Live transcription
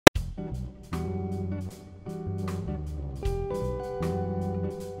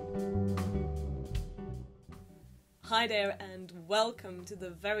Hi there and welcome to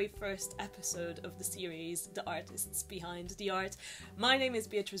the very first episode of the series The Artists Behind the Art. My name is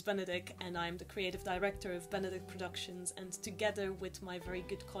Beatrice Benedek and I'm the creative director of Benedek Productions, and together with my very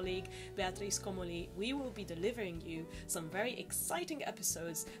good colleague Beatrice Comoli we will be delivering you some very exciting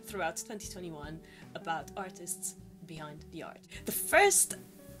episodes throughout 2021 about artists behind the art. The first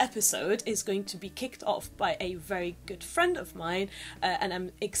episode is going to be kicked off by a very good friend of mine and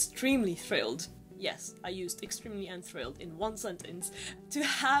I'm extremely thrilled. Yes, I used extremely and thrilled in one sentence to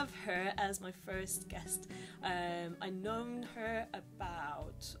have her as my first guest. I've known her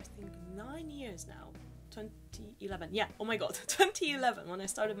about, I think, 9 years now. 2011, yeah, oh my god, 2011, when I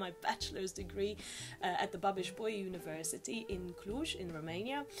started my bachelor's degree at the Babeș-Bolyai University in Cluj, in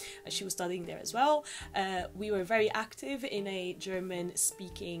Romania. She was studying there as well. We were very active in a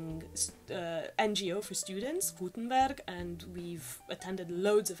German-speaking NGO for students, Gutenberg, and we've attended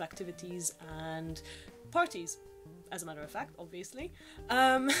loads of activities and parties. As a matter of fact, obviously.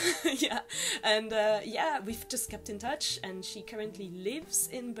 We've just kept in touch, and she currently lives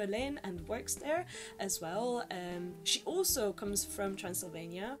in Berlin and works there as well. She also comes from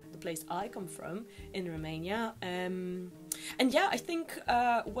Transylvania, the place I come from, in Romania. I think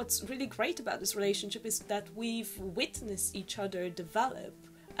what's really great about this relationship is that we've witnessed each other develop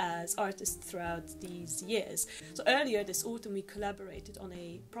as artists throughout these years. So earlier this autumn we collaborated on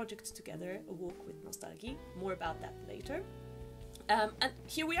a project together, A Walk with Nostalgie. More about that later. And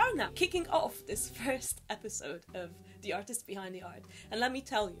here we are now, kicking off this first episode of The Artist Behind the Art. And let me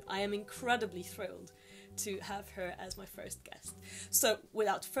tell you, I am incredibly thrilled to have her as my first guest. So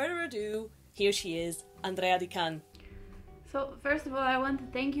without further ado, here she is, Andreea Dican. So first of all, I want to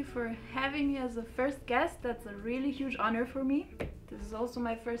thank you for having me as a first guest. That's a really huge honor for me. This is also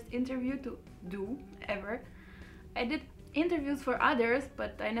my first interview to do ever. I did interviews for others,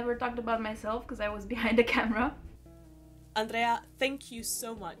 but I never talked about myself because I was behind the camera. Andreea, thank you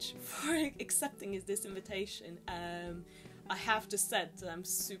so much for accepting this invitation. I have to say that I'm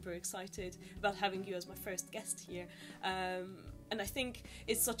super excited about having you as my first guest here. And I think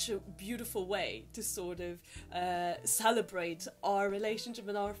it's such a beautiful way to sort of celebrate our relationship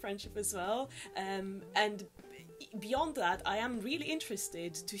and our friendship as well. And beyond that, I am really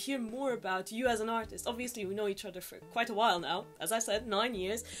interested to hear more about you as an artist. Obviously, we know each other for quite a while now, as I said, 9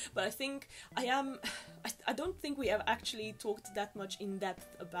 years, but I think I don't think we have actually talked that much in depth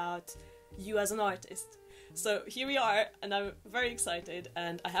about you as an artist. So here we are, and I'm very excited,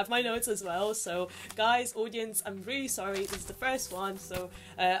 and I have my notes as well. So guys, audience, I'm really sorry, this is the first one, so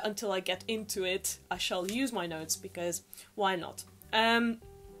until I get into it, I shall use my notes, because why not?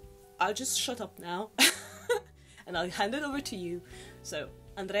 I'll just shut up now, and I'll hand it over to you. So,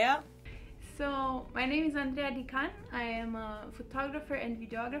 Andreea? So, my name is Andreea Dican. I am a photographer and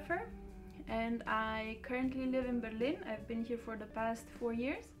videographer, and I currently live in Berlin. I've been here for the past 4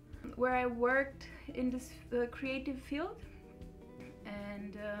 years, where I worked in this creative field.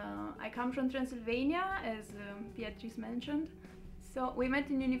 And I come from Transylvania, as Beatrice mentioned. So we met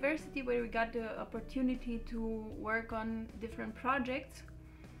in university, where we got the opportunity to work on different projects.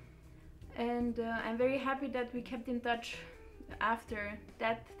 And I'm very happy that we kept in touch after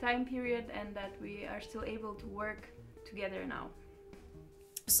that time period and that we are still able to work together now.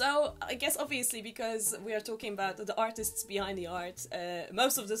 So, I guess obviously because we are talking about the artists behind the art,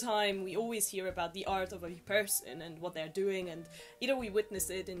 most of the time we always hear about the art of a person and what they're doing, and either we witness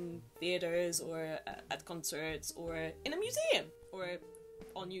it in theaters or at concerts or in a museum or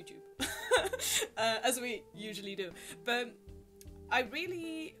on YouTube, as we usually do. But I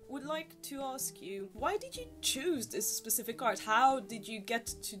really would like to ask you, why did you choose this specific art? How did you get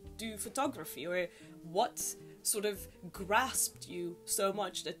to do photography, or what sort of grasped you so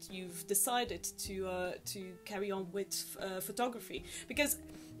much that you've decided to carry on with photography? Because,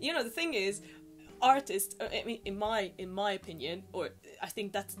 you know, the thing is, artists, I mean, in my opinion, or I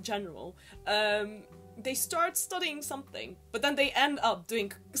think that's general, they start studying something, but then they end up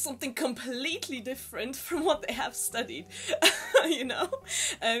doing something completely different from what they have studied, you know?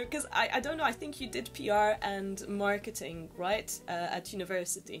 Because I don't know, I think you did PR and marketing, right, at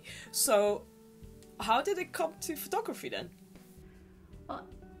university. So how did it come to photography then? Well,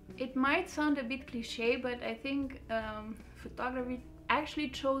 it might sound a bit cliche, but I think photography actually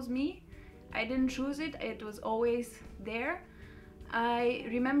chose me. I didn't choose it, it was always there. I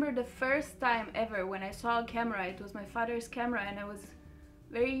remember the first time ever when I saw a camera. It was my father's camera and I was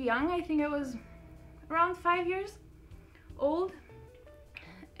very young. I think I was around 5 years old.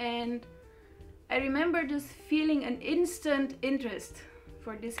 And I remember just feeling an instant interest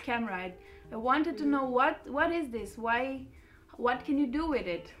for this camera. I wanted to know what is this? What can you do with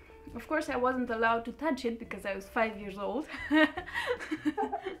it? Of course, I wasn't allowed to touch it because I was 5 years old.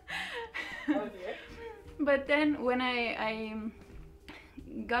 Oh dear. But then when I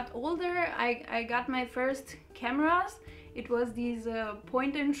got older, I got my first cameras. It was these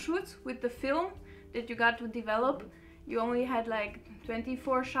point and shoots with the film that you got to develop. You only had like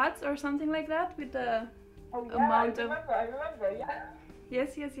 24 shots or something like that with the amount of... I remember, yeah.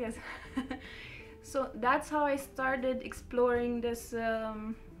 Yes, yes, yes. So that's how I started exploring this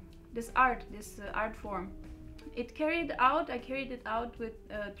this art form. I carried it out with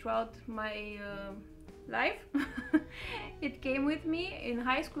throughout my life. It came with me. In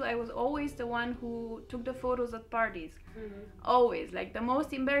high school, I was always the one who took the photos at parties. Always, like the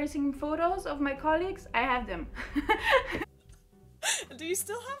most embarrassing photos of my colleagues, I have them. Do you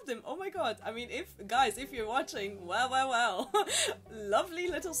still have them? Oh my god. I mean, if you're watching, well. Lovely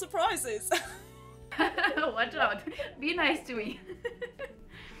little surprises. Watch out. Be nice to me.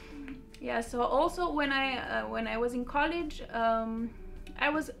 Yeah, so also when I was in college, I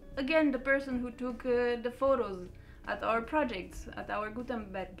was again the person who took the photos at our projects, at our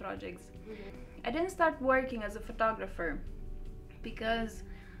Gutenberg projects. I didn't start working as a photographer because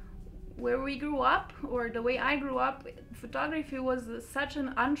where we grew up, or the way I grew up, photography was such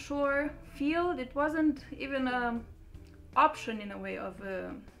an unsure field. It wasn't even an option in a way of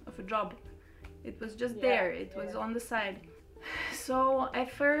a job. It was just there. It was on the side. So I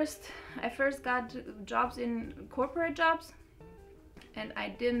first got jobs in corporate jobs, and I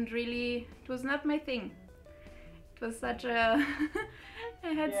didn't really. It was not my thing. It was such a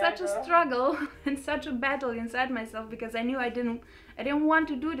I had such a struggle and such a battle inside myself because I knew I didn't want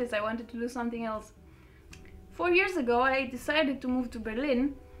to do this. I wanted to do something else. 4 years ago, I decided to move to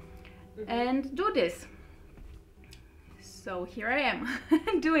Berlin and do this. So here I am,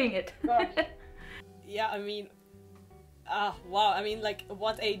 doing it. Yeah, I mean, wow. I mean, like,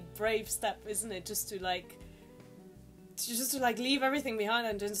 what a brave step, isn't it? Just to leave everything behind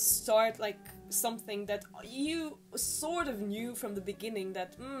and just start like something that you sort of knew from the beginning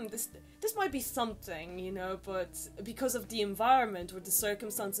that this might be something, you know, but because of the environment or the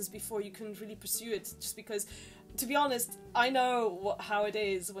circumstances before, you couldn't really pursue it. Just because, to be honest, I know how it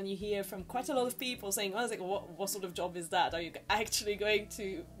is when you hear from quite a lot of people saying, "Oh, it's like, what sort of job is that? Are you actually going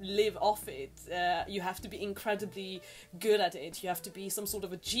to live off it? You have to be incredibly good at it. You have to be some sort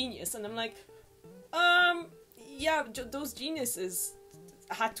of a genius." And I'm like, yeah, those geniuses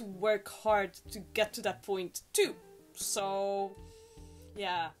had to work hard to get to that point too. So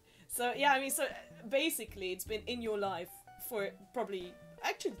yeah, I mean, so basically it's been in your life for probably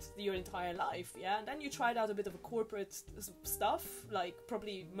actually your entire life, yeah, and then you tried out a bit of a corporate stuff, like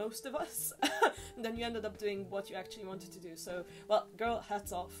probably most of us, and then you ended up doing what you actually wanted to do. So, well, girl,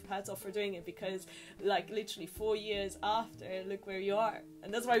 hats off for doing it, because like literally 4 years after, look where you are,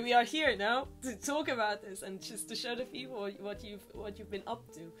 and that's why we are here now, to talk about this and just to show the people what you've been up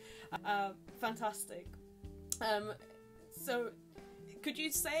to. Fantastic. So could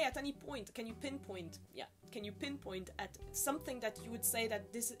you say at any point, can you pinpoint at something that you would say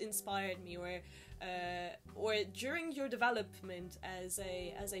that this inspired me, or during your development as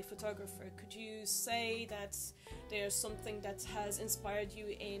a photographer, could you say that there's something that has inspired you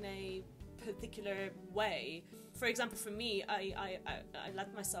in a particular way? For example, for me, I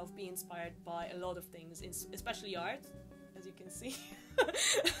let myself be inspired by a lot of things, especially art, as you can see.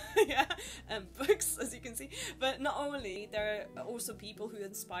 Yeah, books, as you can see. But not only, there are also people who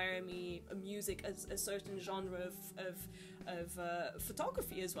inspire me, music, as a certain genre of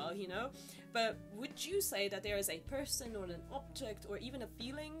photography as well, you know. But would you say that there is a person or an object or even a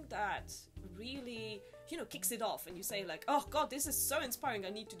feeling that really, you know, kicks it off and you say like, oh god, this is so inspiring, I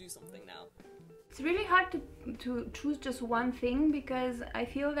need to do something now? It's really hard to choose just one thing, because I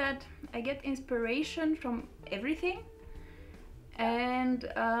feel that I get inspiration from everything.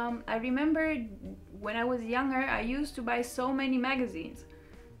 And I remember when I was younger, I used to buy so many magazines,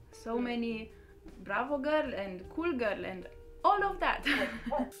 so many Bravo Girl and Cool Girl and all of that.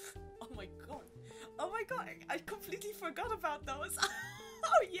 Oh my god, I completely forgot about those.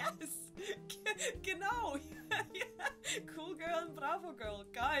 Oh yes, genau. Yeah. Cool Girl and Bravo Girl,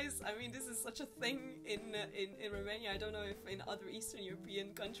 guys. I mean, this is such a thing in Romania. I don't know if in other Eastern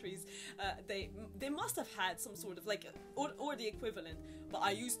European countries they must have had some sort of like or the equivalent. But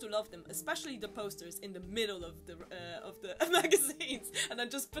I used to love them, especially the posters in the middle of the magazines, and I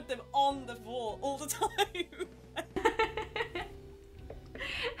just put them on the wall all the time.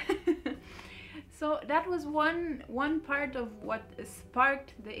 So that was one part of what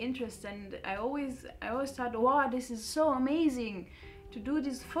sparked the interest, and I always thought, wow, this is so amazing to do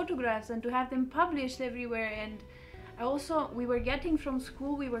these photographs and to have them published everywhere. And We were getting from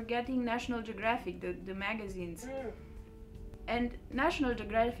school, we were getting National Geographic, the magazines. And National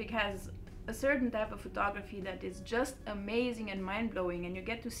Geographic has a certain type of photography that is just amazing and mind-blowing, and you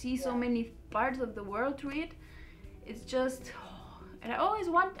get to see so many parts of the world through it. It's just, and I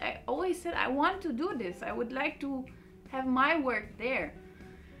always said I want to do this. I would like to have my work there.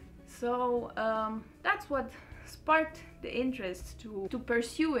 So that's what sparked the interest to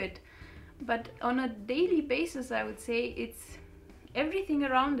pursue it. But on a daily basis, I would say it's everything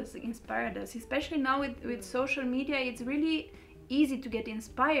around us inspired us, especially now with social media. It's really easy to get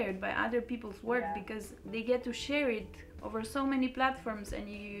inspired by other people's work because they get to share it over so many platforms, and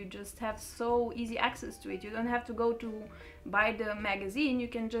you just have so easy access to it. You don't have to go to buy the magazine. You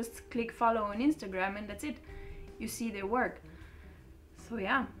can just click follow on Instagram and that's it. You see their work. So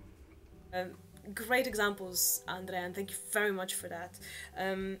yeah. Great examples, Andrea, and thank you very much for that.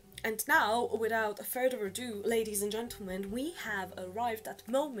 And now, without further ado, ladies and gentlemen, we have arrived at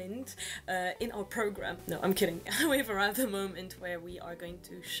the moment in our program. No, I'm kidding. We've arrived at the moment where we are going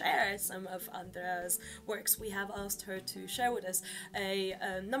to share some of Andrea's works. We have asked her to share with us a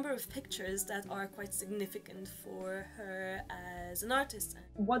number of pictures that are quite significant for her as an artist.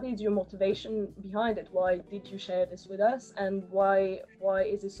 What is your motivation behind it? Why did you share this with us, and why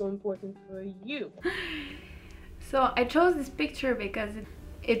is it so important for you? So I chose this picture because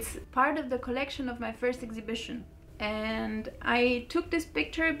it's part of the collection of my first exhibition, and I took this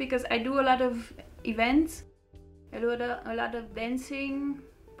picture because I do a lot of events, I do a lot of dancing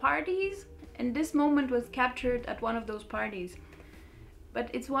parties, and this moment was captured at one of those parties. But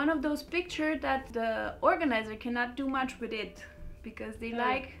it's one of those pictures that the organizer cannot do much with it because they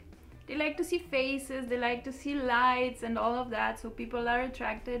like to see faces, they like to see lights and all of that, so people are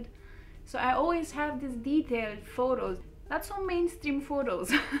attracted. So I always have these detailed photos, not so mainstream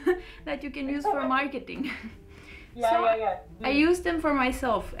photos that you can use for marketing. I used them for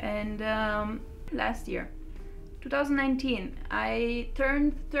myself, and last year, 2019, I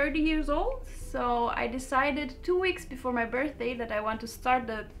turned 30 years old, so I decided 2 weeks before my birthday that I want to start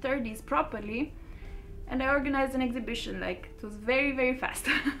the 30s properly, and I organized an exhibition. Like, it was very, very fast.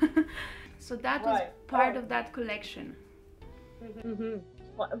 So that was part of that collection.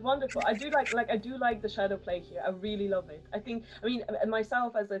 Wonderful. I do like the shadow play here. I really love it. I mean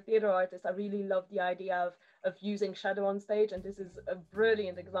myself as a theater artist, I really love the idea of using shadow on stage, and this is a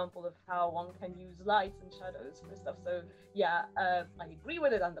brilliant example of how one can use lights and shadows for stuff. So yeah, I agree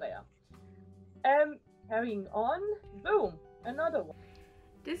with it, Andrea. Carrying on, boom, another one.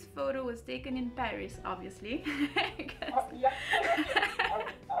 This photo was taken in Paris, obviously.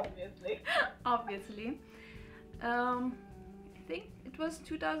 Obviously. I think it was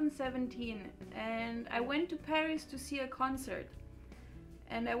 2017, and I went to Paris to see a concert,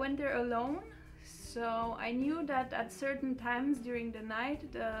 and I went there alone. So I knew that at certain times during the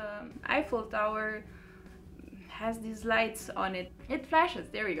night, the Eiffel Tower has these lights on it. It flashes.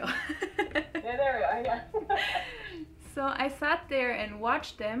 There we go. Yeah, there we are. Yeah. So I sat there and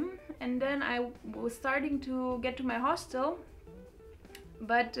watched them, and then I was starting to get to my hostel,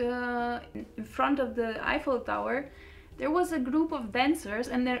 but in front of the Eiffel Tower there was a group of dancers,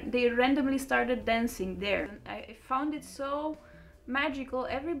 and they randomly started dancing there. I found it so magical.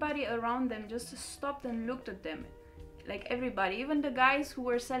 Everybody around them just stopped and looked at them. Like everybody, even the guys who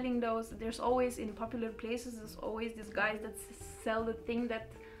were selling those. There's always, in popular places, there's always these guys that sell the thing that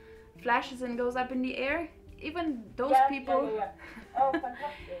flashes and goes up in the air. Even those people, Oh,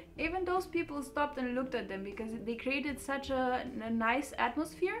 fantastic. Even those people stopped and looked at them because they created such a nice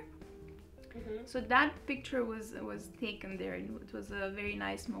atmosphere. So that picture was taken there, and it was a very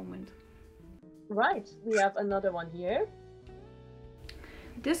nice moment. Right, we have another one here.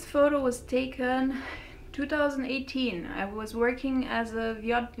 This photo was taken 2018. I was working as a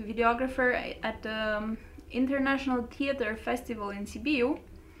videographer at the International Theatre Festival in Sibiu,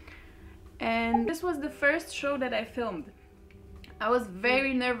 and this was the first show that I filmed. I was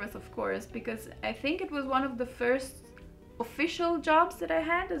very nervous, of course, because I think it was one of the first official jobs that I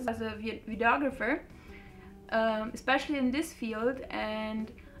had as a videographer, especially in this field.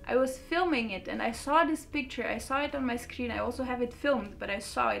 And I was filming it, and I saw this picture. I saw it on my screen. I also have it filmed, but I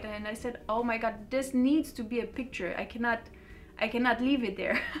saw it and I said, oh my god, this needs to be a picture. I cannot leave it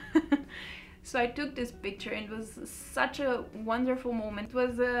there. So I took this picture, and it was such a wonderful moment. It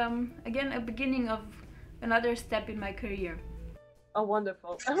was again a beginning of another step in my career. Oh,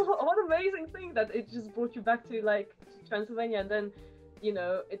 wonderful. What an amazing thing that it just brought you back to like Transylvania, and then, you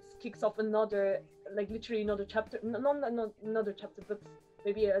know, it kicks off another, like literally another chapter, not another chapter, but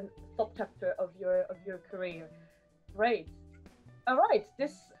maybe a sub chapter of your career. Great. All right,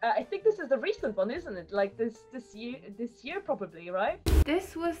 this I think this is the recent one, isn't it? Like this year probably, right?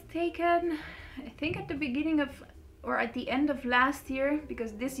 This was taken, I think, at the beginning of, or at the end of last year,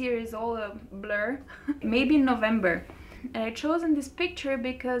 because this year is all a blur. Maybe in November. And I chosen this picture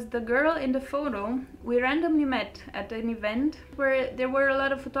because the girl in the photo, we randomly met at an event where there were a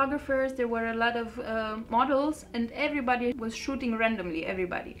lot of photographers, there were a lot of models, and everybody was shooting randomly,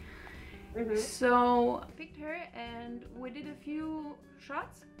 everybody. Mm-hmm. So I picked her and we did a few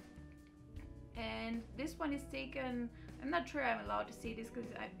shots. And this one is taken, I'm not sure I'm allowed to say this because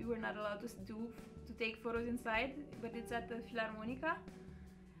we were not allowed to take photos inside, but it's at the Philharmonica.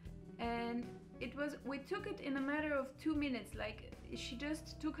 And we took it in a matter of 2 minutes. Like, she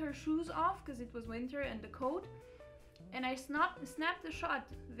just took her shoes off because it was winter, and the coat, and I snapped the shot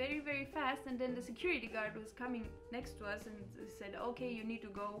very, very fast. And then the security guard was coming next to us and said, okay, you need to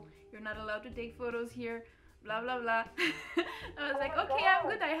go, you're not allowed to take photos here, blah blah blah. I was like, okay, I'm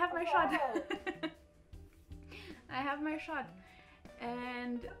good, I have my shot. I have my shot.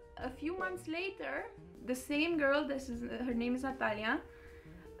 And a few months later, the same girl, her name is Natalia,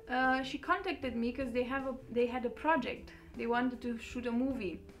 she contacted me because they had a project. They wanted to shoot a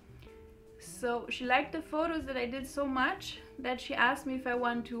movie. So she liked the photos that I did so much that she asked me if I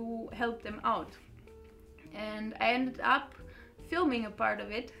want to help them out. And I ended up filming a part of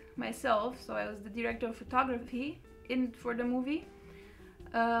it myself. So I was the director of photography for the movie.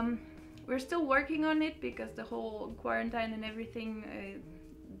 We're still working on it because the whole quarantine and everything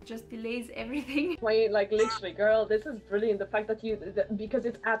just delays everything. Wait, like literally, girl, this is brilliant. The fact that because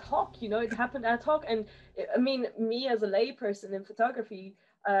it's ad hoc, you know, it happened ad hoc. And I mean, me as a lay person in photography,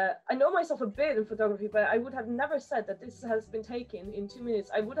 I know myself a bit in photography, but I would have never said that this has been taken in 2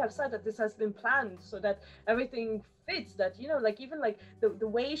 minutes. I would have said that this has been planned so that everything fits, that, you know, like even like the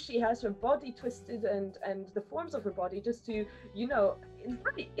way she has her body twisted and the forms of her body, just to, you know,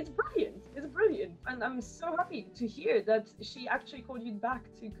 it's brilliant. And I'm so happy to hear that she actually called you back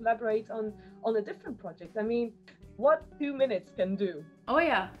to collaborate on a different project. I mean, what 2 minutes can do. Oh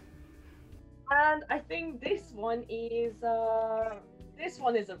yeah. And I think this one is a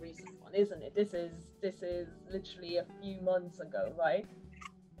recent one, isn't it? This is literally a few months ago, right?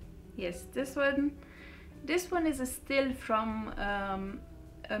 Yes, this one is a still from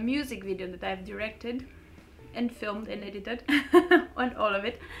a music video that I've directed and filmed and edited on all of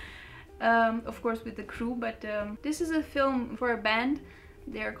it, of course with the crew. But this is a film for a band.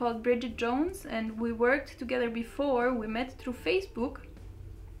 They're called Bridget Jones, and we worked together before. We met through Facebook.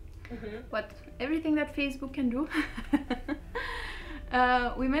 Mm-hmm. But everything that Facebook can do.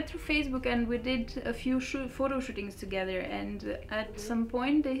 We met through Facebook and we did a few photo shootings together, and at some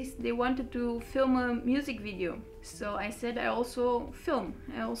point they wanted to film a music video. So I said I also film,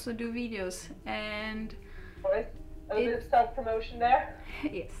 I also do videos, and... Right. A bit of self-promotion there?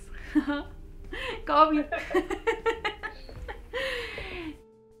 Yes. Call me.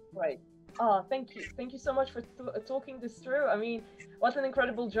 Right. Oh, thank you so much for talking this through. I mean, what an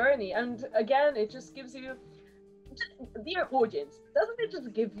incredible journey. And again, it just gives you, dear audience, doesn't it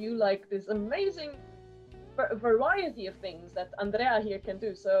just give you like this amazing variety of things that Andreea here can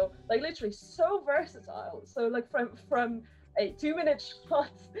do? So like literally so versatile. So like from a 2-minute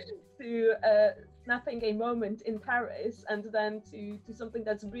shot to snapping a moment in Paris, and then to something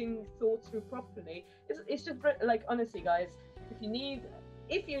that's being thought through properly. It's just like, honestly guys,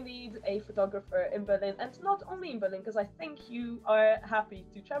 if you need a photographer in Berlin, and not only in Berlin, because I think you are happy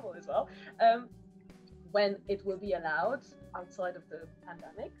to travel as well, when it will be allowed outside of the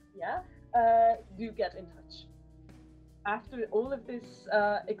pandemic, do get in touch. After all of this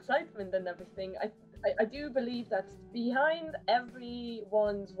excitement and everything, I do believe that behind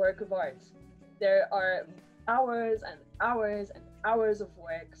everyone's work of art, there are hours and hours and hours of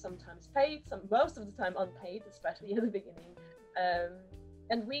work, sometimes paid, most of the time unpaid, especially at the beginning.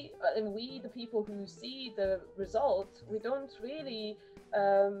 And we, the people who see the result, we don't really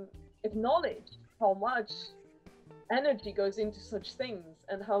acknowledge how much energy goes into such things,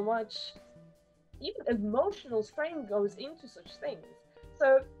 and how much even emotional strain goes into such things.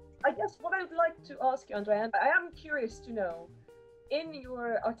 So I guess what I would like to ask you, Andreea, I am curious to know, in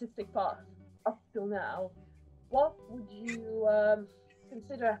your artistic path up till now, what would you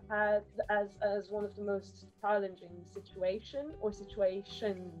consider as one of the most challenging situations?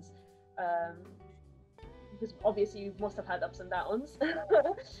 Because obviously you must have had ups and downs.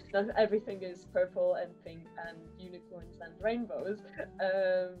 Not everything is purple and pink and unicorns and rainbows.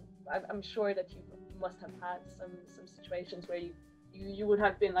 I'm sure that you must have had some situations where you would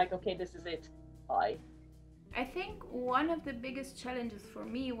have been like, okay, this is it, bye. I think one of the biggest challenges for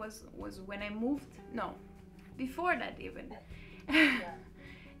me was when I moved, no, before that even. Yeah.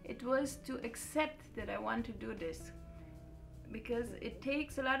 It was to accept that I want to do this, because it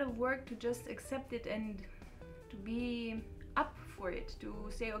takes a lot of work to just accept it and to be up for it, to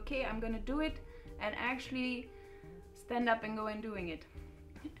say, okay, I'm gonna do it, and actually stand up and go and doing it.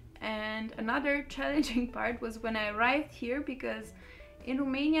 And another challenging part was when I arrived here, because in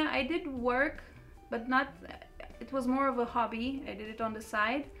Romania I did work, but not, it was more of a hobby. I did it on the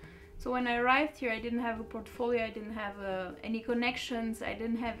side. So when I arrived here, I didn't have a portfolio, I didn't have any connections, I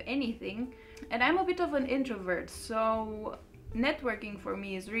didn't have anything. And I'm a bit of an introvert, so networking for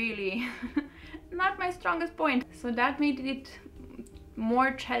me is really not my strongest point. So that made it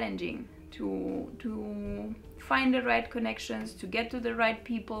more challenging to find the right connections, to get to the right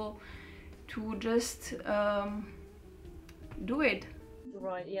people, to just do it.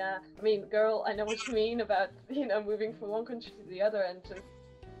 Right, yeah. I mean, girl, I know what you mean about, you know, moving from one country to the other and just,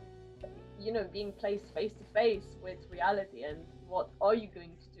 you know, being placed face to face with reality and what are you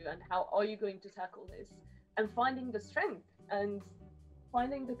going to do and how are you going to tackle this, and finding the strength and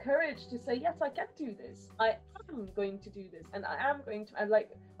finding the courage to say, yes, I can do this. I am going to do this, and I am going to.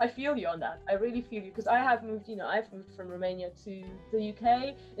 I feel you on that. I really feel you, because I have moved. You know, I've moved from Romania to the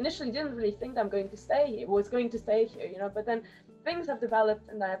UK. Initially, didn't really think I'm going to stay here. Was going to stay here, you know, but then things have developed,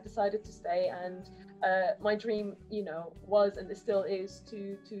 and I have decided to stay. And my dream, you know, was and it still is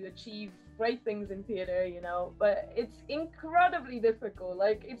to achieve great things in theater, you know, but it's incredibly difficult.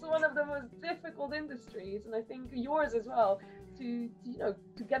 Like, it's one of the most difficult industries, and I think yours as well, to you know,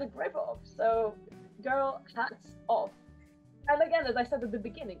 to get a grip of. So, girl, hats off. And again, as I said at the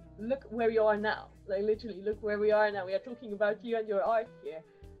beginning, look where you are now. Like, literally, look where we are now. We are talking about you and your art here,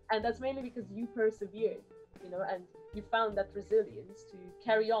 and that's mainly because you persevered, you know, and you found that resilience to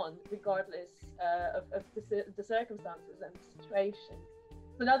carry on regardless of the circumstances and the situation.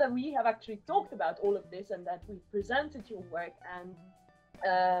 So now that we have actually talked about all of this and that we've presented your work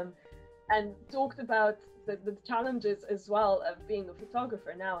and talked about the challenges as well of being a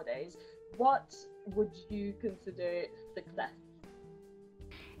photographer nowadays, what would you consider success?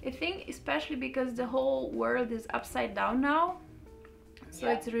 I think especially because the whole world is upside down now, so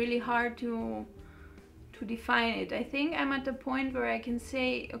it's really hard to define it. I think I'm at the point where I can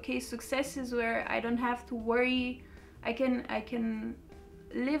say, okay, success is where I don't have to worry. I can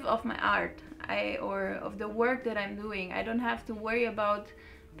live off my art, or of the work that I'm doing. I don't have to worry about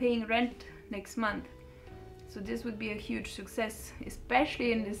paying rent next month. So this would be a huge success,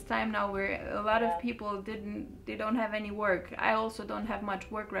 especially in this time now where a lot of people don't have any work. I also don't have much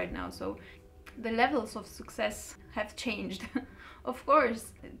work right now, so the levels of success have changed. Of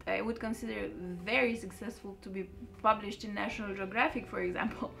course, I would consider it very successful to be published in National Geographic, for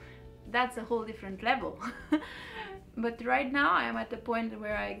example. That's a whole different level. But right now I'm at the point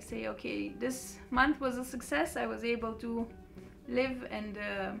where I say, okay, this month was a success. I was able to live and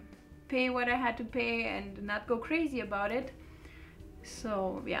pay what I had to pay and not go crazy about it.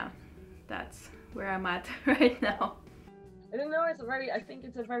 So yeah, that's where I'm at right now. I don't know, I think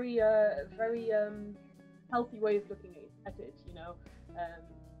it's a very healthy way of looking at it, you know,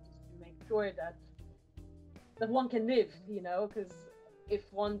 just to make sure that one can live, you know, because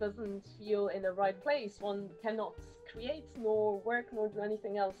if one doesn't feel in the right place, one cannot create nor work nor do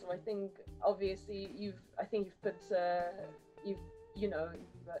anything else. So I think obviously you've hit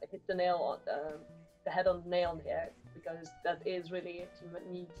the nail on the head on the nail here, because that is really it.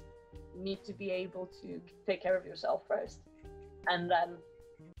 You need to be able to take care of yourself first, and then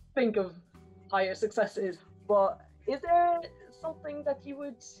think of higher successes. But is there something that you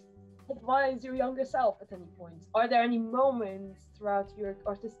would advise your younger self at any point? Are there any moments throughout your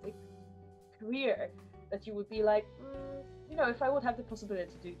artistic career that you would be like, you know, if I would have the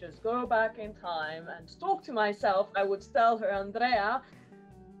possibility to just go back in time and talk to myself, I would tell her, Andrea,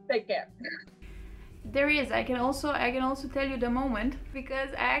 take care? There is. I can also tell you the moment,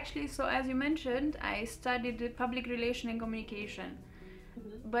 because I actually, so as you mentioned, I studied public relation and communication,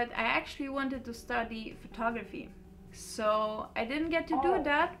 but I actually wanted to study photography. So I didn't get to do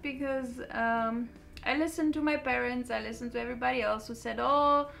that because I listened to my parents, I listened to everybody else who said,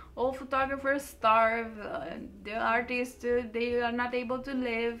 oh, all photographers starve, the artists, they are not able to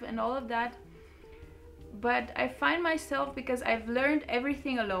live and all of that. But I find myself, because I've learned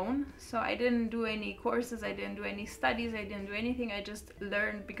everything alone, so I didn't do any courses, I didn't do any studies, I didn't do anything, I just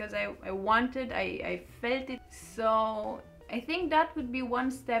learned because I wanted, I felt it. So I think that would be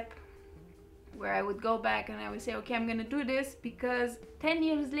one step where I would go back and I would say, okay, I'm gonna do this, because 10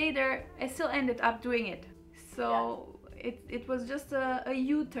 years later I still ended up doing it. So it was just a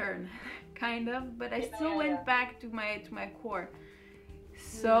U-turn kind of, but I still went back to my core.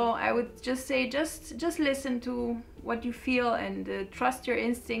 So I would just say, just listen to what you feel, and trust your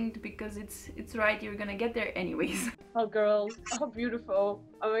instinct, because it's right. You're gonna get there anyways. Oh, girl, oh, beautiful.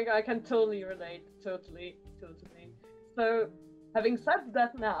 Oh my God, I can totally relate. Totally. So, having said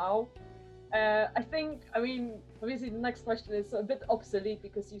that now, I think, I mean, obviously the next question is a bit obsolete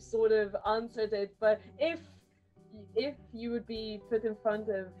because you sort of answered it, but if you would be put in front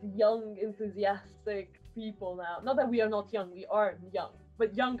of young, enthusiastic people now, not that we are not young, we are young,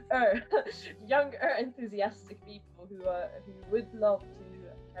 but younger, younger, enthusiastic people who would love to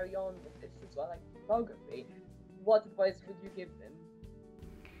carry on with this as well, like photography, what advice would you give them?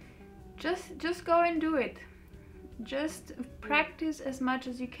 Just go and do it. Just practice as much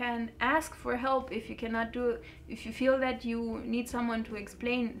as you can. Ask for help if you cannot do it, if you feel that you need someone to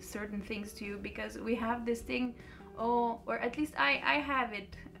explain certain things to you, because we have this thing, or at least I have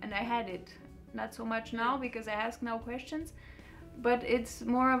it, and I had it, not so much now because I ask now questions, but it's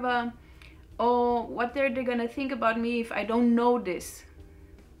more of a, what are they gonna think about me if I don't know this?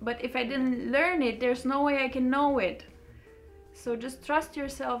 But if I didn't learn it, there's no way I can know it. So just trust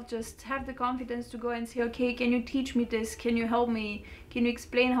yourself, just have the confidence to go and say, okay, can you teach me this? Can you help me? Can you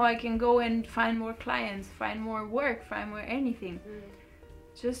explain how I can go and find more clients, find more work, find more anything?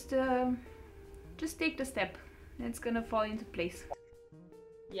 Just take the step. It's gonna fall into place.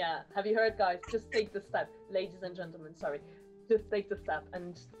 Yeah, have you heard, guys? Just take the step, ladies and gentlemen, sorry. Just take the step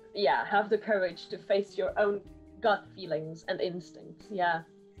and, yeah, have the courage to face your own gut feelings and instincts. Yeah,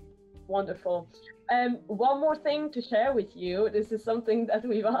 wonderful. One more thing to share with you. This is something that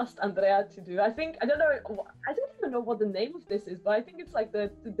we've asked Andreea to do. I don't even know what the name of this is, but I think it's like the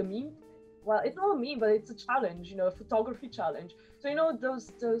meme. Well, it's not a meme, but it's a challenge, you know, a photography challenge. So, you know,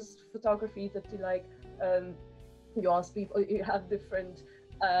 those photographies that you like, you ask people, you have different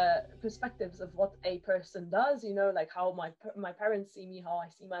perspectives of what a person does, you know, like how my parents see me, how I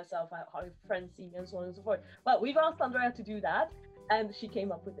see myself, how friends see me, and so on and so forth. But we've asked Andreea to do that, and she came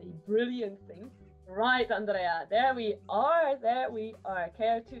up with a brilliant thing. Right, Andreea, there we are.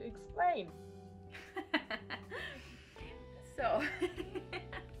 Care to explain? So,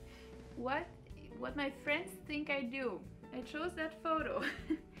 what my friends think I do. I chose that photo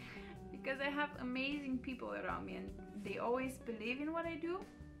because I have amazing people around me, and they always believe in what I do.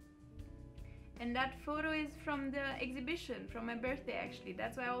 And that photo is from the exhibition, from my birthday actually.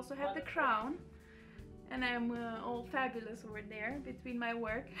 That's why I also have the crown. And I'm all fabulous over there between my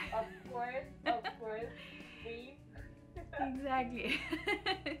work. Of course. Exactly.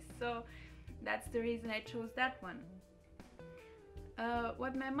 So that's the reason I chose that one.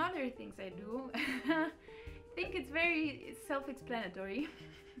 What my mother thinks I do, I think it's very self-explanatory.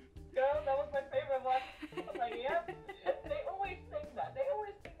 Girl, that was my favorite one. Like, yeah, they always think that. Oh,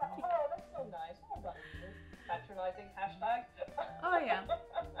 that's so nice. Well done. Patronizing hashtag. Oh yeah.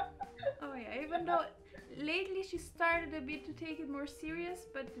 Even though lately she started a bit to take it more serious,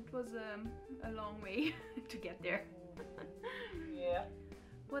 but it was a long way to get there. Yeah.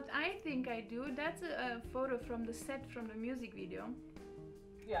 What I think I do, that's a photo from the set from the music video.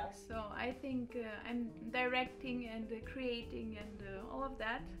 Yeah. So I think I'm directing and creating and all of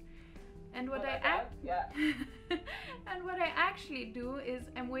that. And what and what I actually do is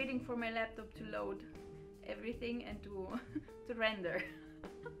I'm waiting for my laptop to load everything and to render.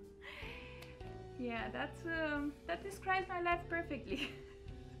 Yeah, that describes my life perfectly.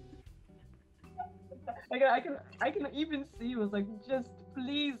 I can even see it was like, just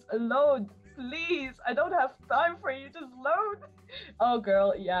please load, please. I don't have time for you. Just load. Oh,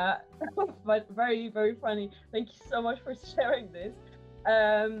 girl, yeah. But very, very funny. Thank you so much for sharing this.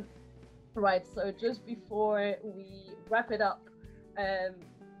 Right. So just before we wrap it up,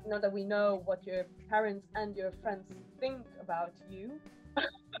 now that we know what your parents and your friends think about you,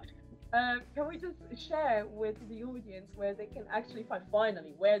 can we just share with the audience where they can actually find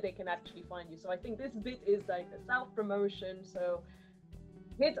you? So I think this bit is like a self-promotion, so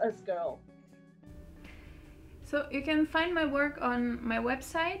hit us, girl. So you can find my work on my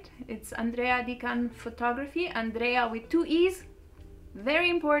website. It's Andreea Dican Photography, Andreea with 2 E's, very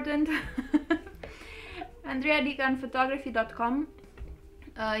important. AndreaDicanPhotography.com.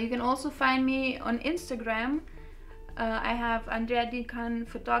 You can also find me on Instagram. I have Andreea Dican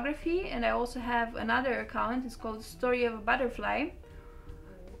Photography, and I also have another account. It's called Story of a Butterfly,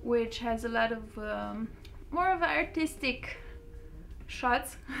 which has a lot of more of artistic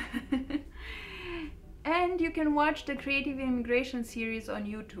shots. And you can watch the Creative Immigration series on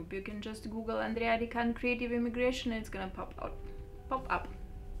YouTube. You can just Google Andreea Dican Creative Immigration and it's gonna pop up.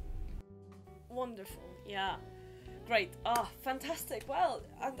 Wonderful, yeah. Great. Ah, fantastic. Well,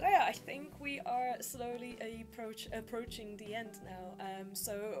 Andrea, I think we are slowly approaching the end now.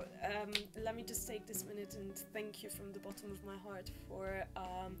 So let me just take this minute and thank you from the bottom of my heart for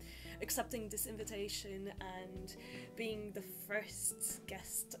accepting this invitation and being the first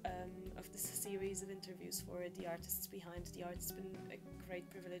guest of this series of interviews for the artists behind the art. It's been a great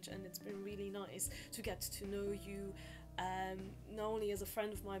privilege, and it's been really nice to get to know you, not only as a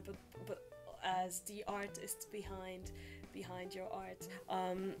friend of mine, but as the artist behind your art.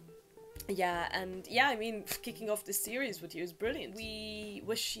 I mean, kicking off this series with you is brilliant. We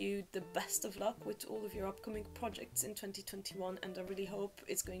wish you the best of luck with all of your upcoming projects in 2021, and I really hope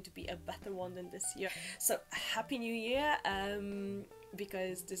it's going to be a better one than this year. So Happy New Year,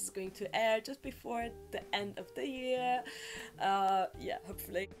 because this is going to air just before the end of the year.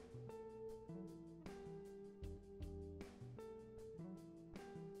 Hopefully.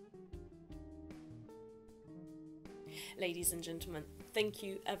 Ladies and gentlemen, thank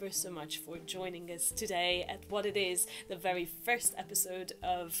you ever so much for joining us today at what it is the very first episode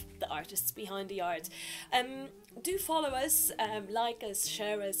of The Artists Behind the Art. Do follow us, like us,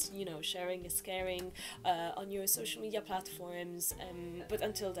 share us, you know, sharing is caring on your social media platforms. But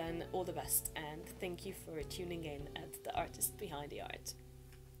until then, all the best, and thank you for tuning in at The Artists Behind the Art.